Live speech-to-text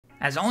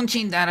As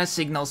on-chain data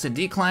signals a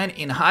decline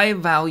in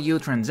high-value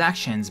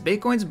transactions,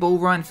 Bitcoin's bull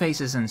run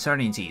faces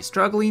uncertainty,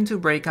 struggling to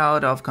break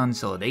out of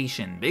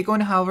consolidation.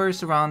 Bitcoin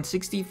hovers around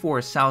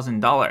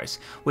 $64,000,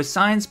 with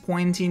signs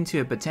pointing to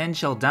a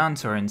potential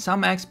downturn.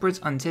 Some experts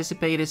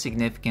anticipate a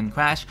significant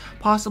crash,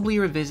 possibly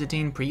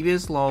revisiting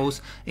previous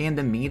lows in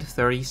the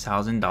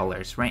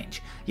mid-$30,000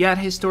 range. Yet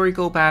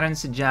historical patterns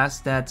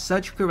suggest that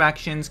such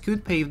corrections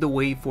could pave the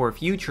way for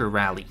future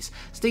rallies.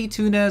 Stay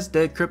tuned as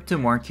the crypto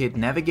market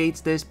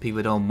navigates this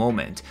pivotal moment.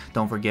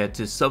 Don't forget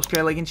to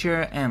subscribe, like, and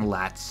share, and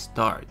let's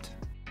start.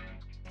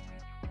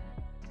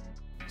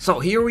 So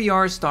here we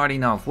are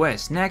starting off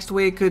with. Next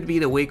week could be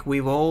the week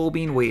we've all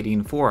been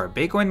waiting for.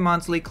 Bitcoin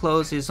monthly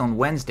close is on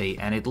Wednesday,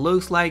 and it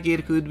looks like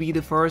it could be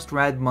the first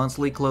red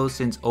monthly close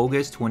since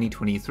August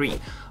 2023.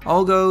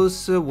 All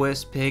goes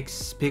with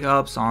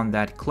pickups on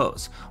that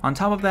close. On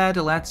top of that,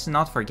 let's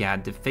not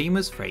forget the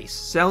famous phrase,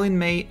 sell in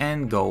May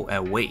and go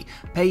away.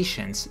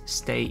 Patience,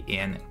 stay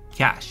in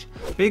cash.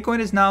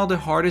 Bitcoin is now the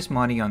hardest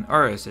money on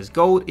earth, as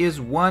gold is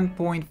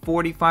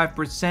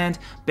 1.45%,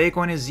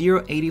 Bitcoin is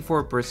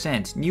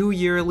 0.84%, new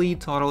yearly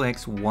total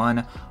x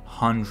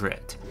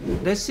 100.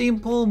 The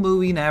simple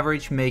moving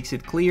average makes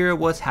it clear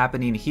what's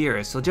happening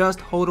here, so just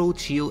hodl,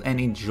 chill, and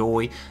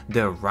enjoy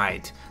the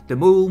ride. The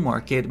bull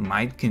market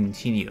might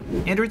continue.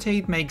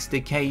 Entertain makes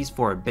the case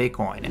for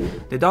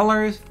Bitcoin. The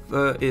dollar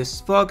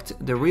is fucked,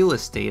 the real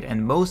estate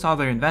and most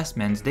other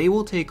investments, they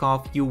will take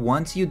off you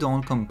once you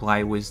don't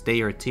comply with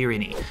their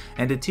tyranny.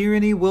 And the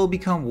tyranny will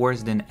become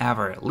worse than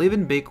ever. Live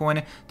in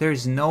Bitcoin,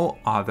 there's no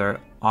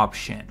other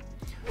option.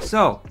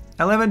 So,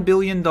 $11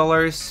 billion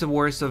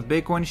worth of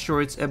Bitcoin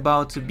shorts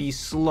about to be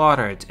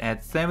slaughtered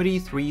at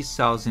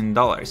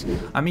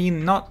 $73,000. I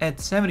mean, not at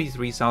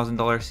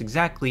 $73,000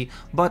 exactly,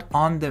 but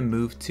on the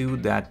move to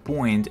that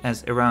point,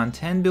 as around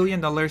 $10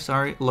 billion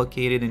are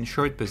located in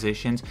short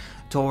positions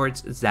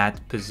towards that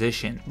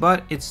position.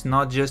 But it's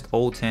not just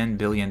all $10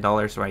 billion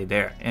right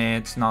there.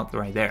 It's not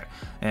right there.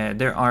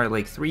 There are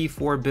like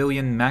 $3-4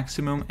 billion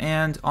maximum,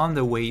 and on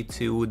the way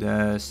to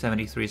the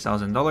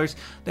 $73,000,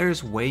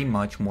 there's way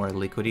much more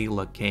liquidity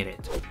located.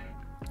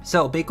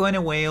 So Bitcoin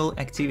and whale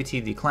activity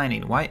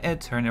declining, why a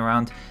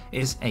turnaround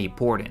is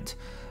important.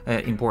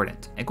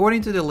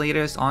 According to the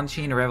latest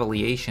on-chain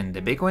revelation,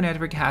 the Bitcoin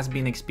network has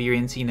been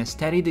experiencing a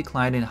steady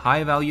decline in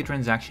high-value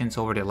transactions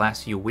over the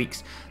last few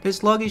weeks. This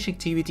sluggish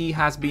activity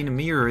has been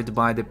mirrored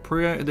by the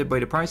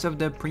price of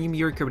the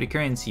premier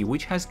cryptocurrency,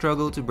 which has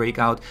struggled to break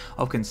out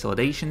of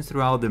consolidation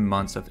throughout the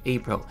months of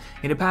April.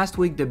 In the past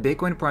week, the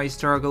Bitcoin price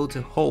struggled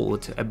to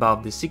hold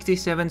above the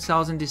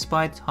 67,000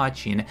 despite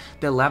touching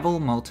the level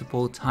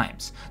multiple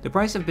times. The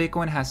price of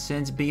Bitcoin has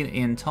since been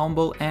in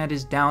tumble and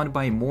is down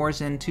by more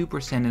than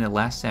 2% in the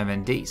last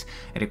 7 days,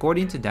 and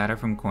according to data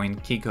from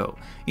CoinGecko.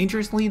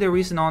 Interestingly, the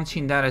recent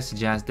on-chain data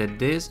suggests that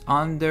this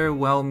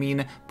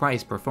underwhelming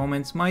price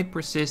performance might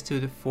persist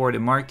for the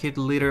market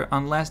leader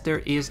unless there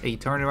is a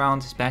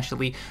turnaround,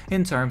 especially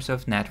in terms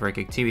of network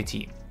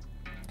activity.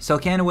 So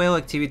can whale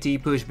activity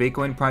push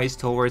Bitcoin price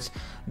towards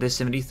the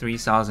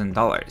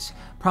 $73,000?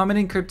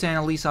 Prominent crypto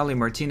analyst Ali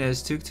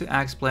Martinez took to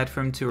X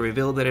platform to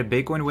reveal that a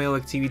Bitcoin whale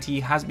activity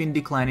has been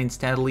declining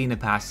steadily in the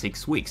past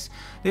 6 weeks.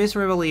 This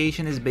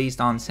revelation is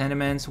based on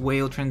Sentiment's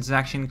whale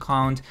transaction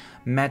count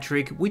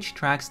metric, which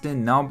tracks the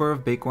number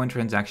of Bitcoin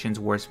transactions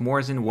worth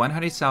more than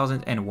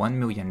 $100,000 and $1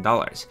 million.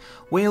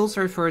 Whales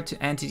refer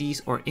to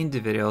entities or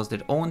individuals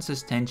that own a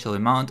substantial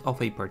amount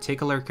of a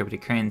particular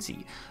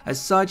cryptocurrency. As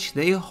such,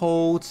 they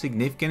hold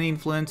significant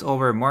influence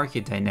over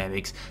market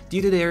dynamics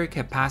due to their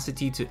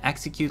capacity to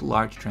execute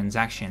large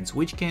transactions,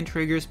 which can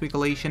trigger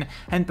speculation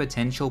and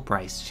potential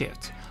price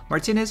shifts.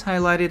 Martinez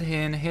highlighted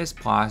in his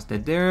post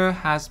that there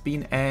has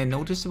been a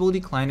noticeable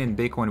decline in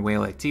Bitcoin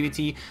whale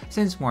activity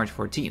since March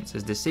 14th,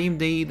 as the same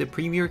day the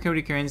premier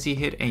cryptocurrency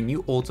hit a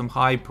new all-time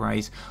high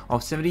price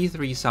of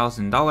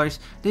 $73,000.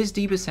 This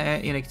deep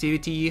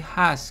inactivity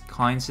has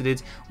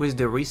coincided with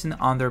the recent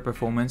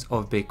underperformance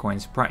of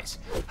Bitcoin's price.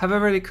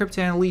 However, the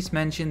crypto analyst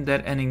mentioned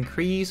that an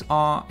increase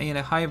in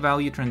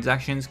high-value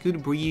transactions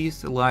could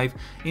breathe life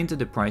into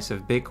the price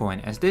of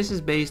Bitcoin, as this is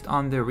based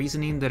on the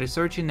reasoning that a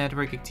surge in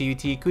network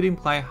activity could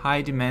imply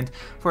high demand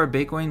for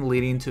Bitcoin,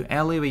 leading to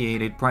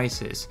elevated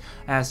prices.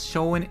 As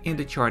shown in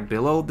the chart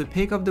below, the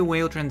peak of the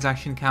whale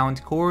transaction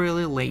count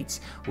correlates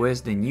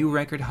with the new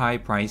record high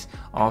price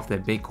of the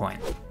Bitcoin.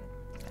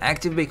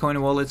 Active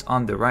Bitcoin wallets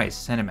on the rise,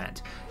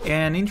 Sentiment.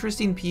 An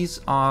interesting piece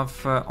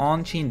of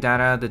on-chain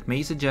data that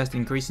may suggest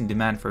increasing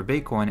demand for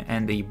Bitcoin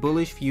and a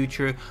bullish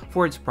future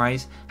for its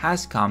price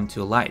has come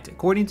to light.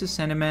 According to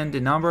Sentiment, the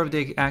number of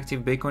the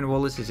active Bitcoin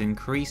wallets is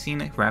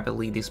increasing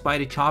rapidly despite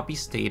a choppy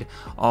state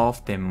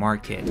of the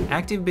market.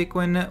 Active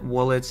Bitcoin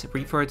wallets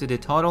refer to the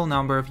total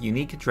number of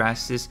unique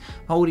addresses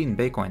holding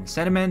Bitcoin.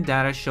 Sentiment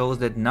data shows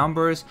that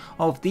numbers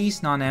of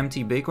these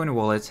non-empty Bitcoin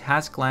wallets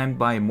has climbed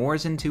by more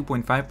than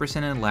 2.5%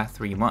 in the last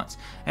 3 months.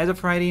 As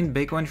of writing,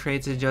 Bitcoin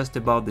trades at just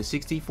above the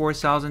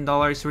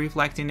 $64,000,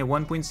 reflecting a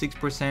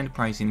 1.6%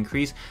 price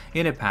increase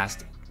in the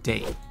past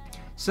day.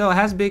 So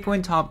has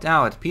Bitcoin topped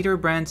out? Peter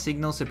Brandt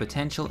signals a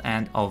potential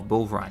end of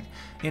bull run.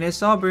 In a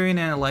sobering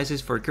analysis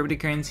for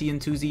cryptocurrency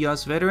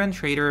enthusiast, veteran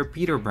trader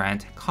Peter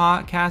Brandt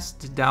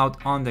cast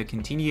doubt on the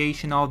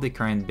continuation of the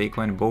current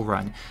Bitcoin bull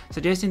run,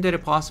 suggesting that a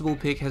possible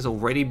peak has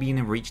already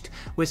been reached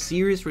with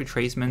serious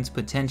retracements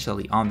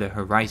potentially on the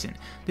horizon.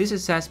 This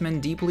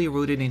assessment, deeply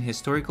rooted in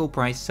historical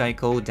price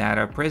cycle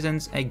data,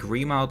 presents a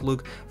grim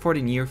outlook for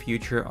the near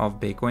future of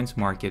Bitcoin's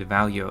market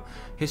value,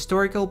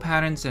 historical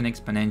patterns, and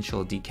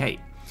exponential decay.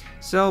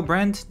 So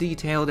Brandt's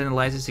detailed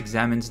analysis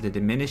examines the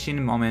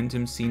diminishing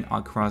momentum seen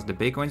across the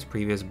Bitcoin's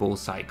previous bull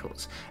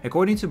cycles.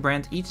 According to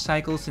Brandt, each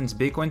cycle since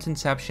Bitcoin's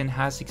inception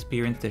has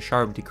experienced a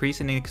sharp decrease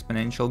in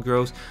exponential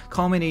growth,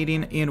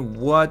 culminating in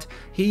what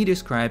he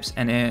describes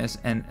as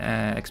an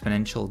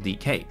exponential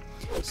decay.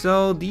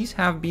 So these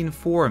have been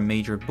 4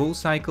 major bull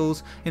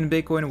cycles in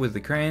Bitcoin, with the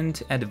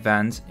current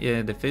advance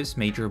the 5th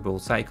major bull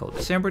cycle.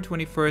 December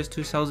 21st,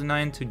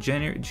 2009 to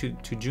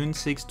June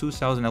 6,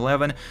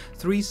 2011,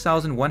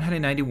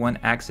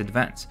 3,191x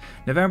advance.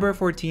 November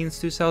 14th,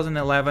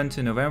 2011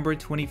 to November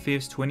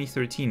 25th,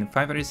 2013,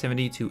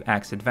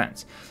 572x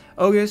advance.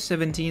 August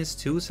 17th,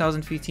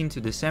 2015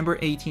 to December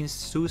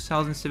 18th,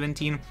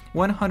 2017,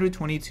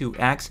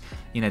 122x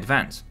in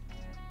advance.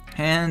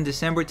 And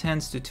December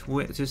 10th to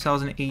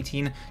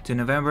 2018 to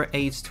November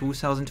 8th,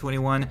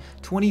 2021,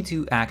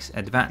 22x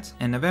advance.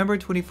 And November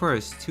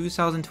 21st,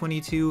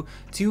 2022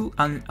 to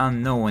an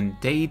unknown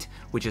date,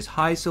 which is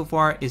high so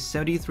far, is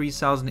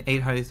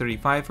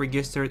 73,835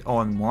 registered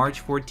on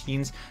March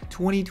 14th,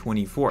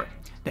 2024.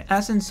 The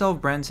essence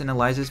of Brandt's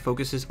analysis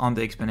focuses on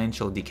the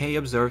exponential decay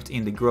observed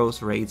in the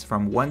growth rates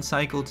from one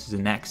cycle to the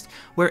next,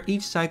 where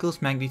each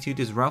cycle's magnitude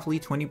is roughly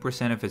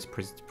 20% of its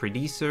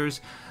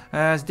predecessors,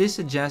 as this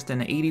suggests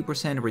an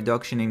 80%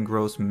 reduction in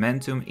growth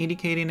momentum,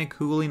 indicating a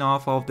cooling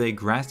off of the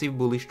aggressive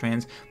bullish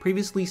trends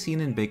previously seen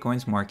in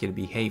Bitcoin's market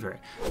behavior.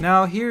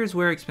 Now here's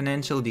where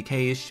exponential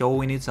decay is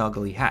showing its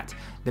ugly hat.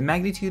 The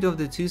magnitude of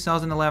the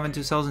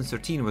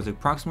 2011-2013 was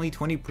approximately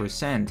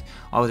 20%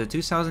 of the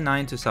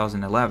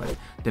 2009-2011.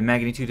 The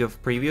magnitude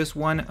of previous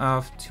one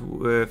of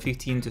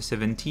 15 to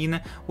 17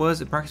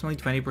 was approximately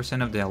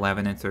 20% of the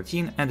 11 and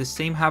 13, and the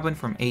same happened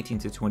from 18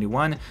 to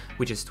 21,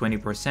 which is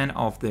 20%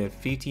 of the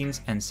 15s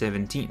and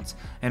 17s.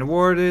 And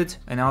worded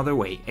another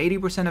way,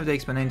 80% of the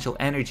exponential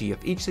energy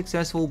of each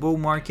successful bull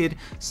market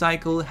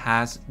cycle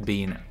has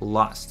been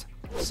lost.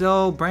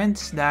 So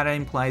Brandt's data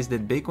implies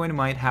that Bitcoin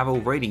might have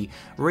already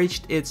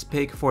reached its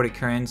peak for the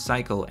current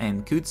cycle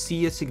and could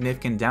see a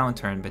significant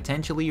downturn,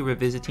 potentially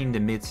revisiting the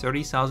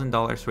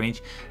mid-$30,000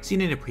 range seen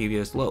in the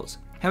previous lows.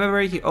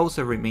 However, he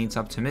also remains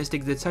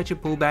optimistic that such a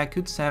pullback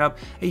could set up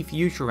a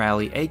future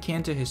rally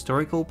akin to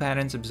historical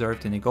patterns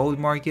observed in the gold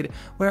market,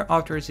 where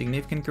after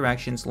significant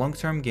corrections,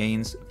 long-term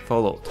gains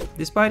followed.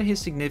 Despite his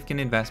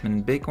significant investment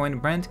in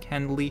Bitcoin, Brandt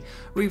candidly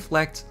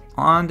reflects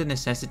on the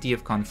necessity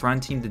of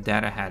confronting the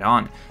data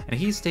head-on, and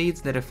he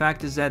states that the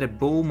fact is that the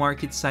bull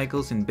market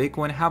cycles in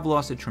Bitcoin have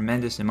lost a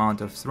tremendous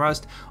amount of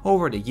thrust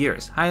over the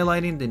years,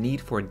 highlighting the need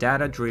for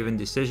data-driven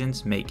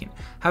decisions making.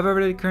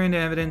 However, the current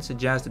evidence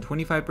suggests a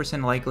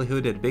 25%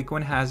 likelihood that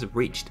Bitcoin has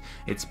reached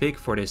its peak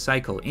for this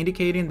cycle,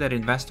 indicating that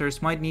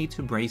investors might need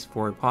to brace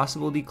for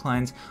possible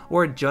declines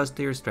or adjust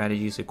their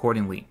strategies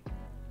accordingly.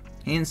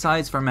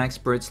 Insights from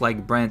experts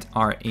like Brandt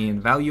are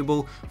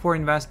invaluable for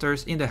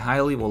investors in the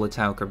highly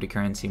volatile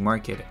cryptocurrency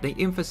market. They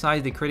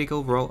emphasize the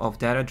critical role of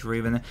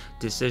data-driven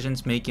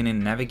decisions making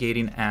in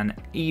navigating an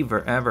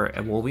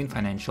ever-evolving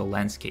financial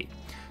landscape.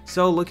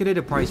 So looking at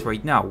the price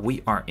right now,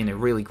 we are in a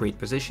really great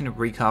position,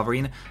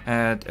 recovering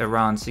at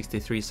around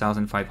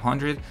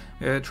 63,500,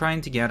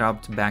 trying to get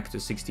up back to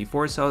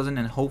 64,000,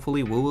 and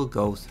hopefully we will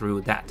go through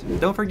that.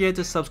 Don't forget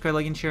to subscribe,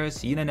 like, and share.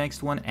 See you in the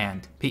next one,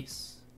 and peace.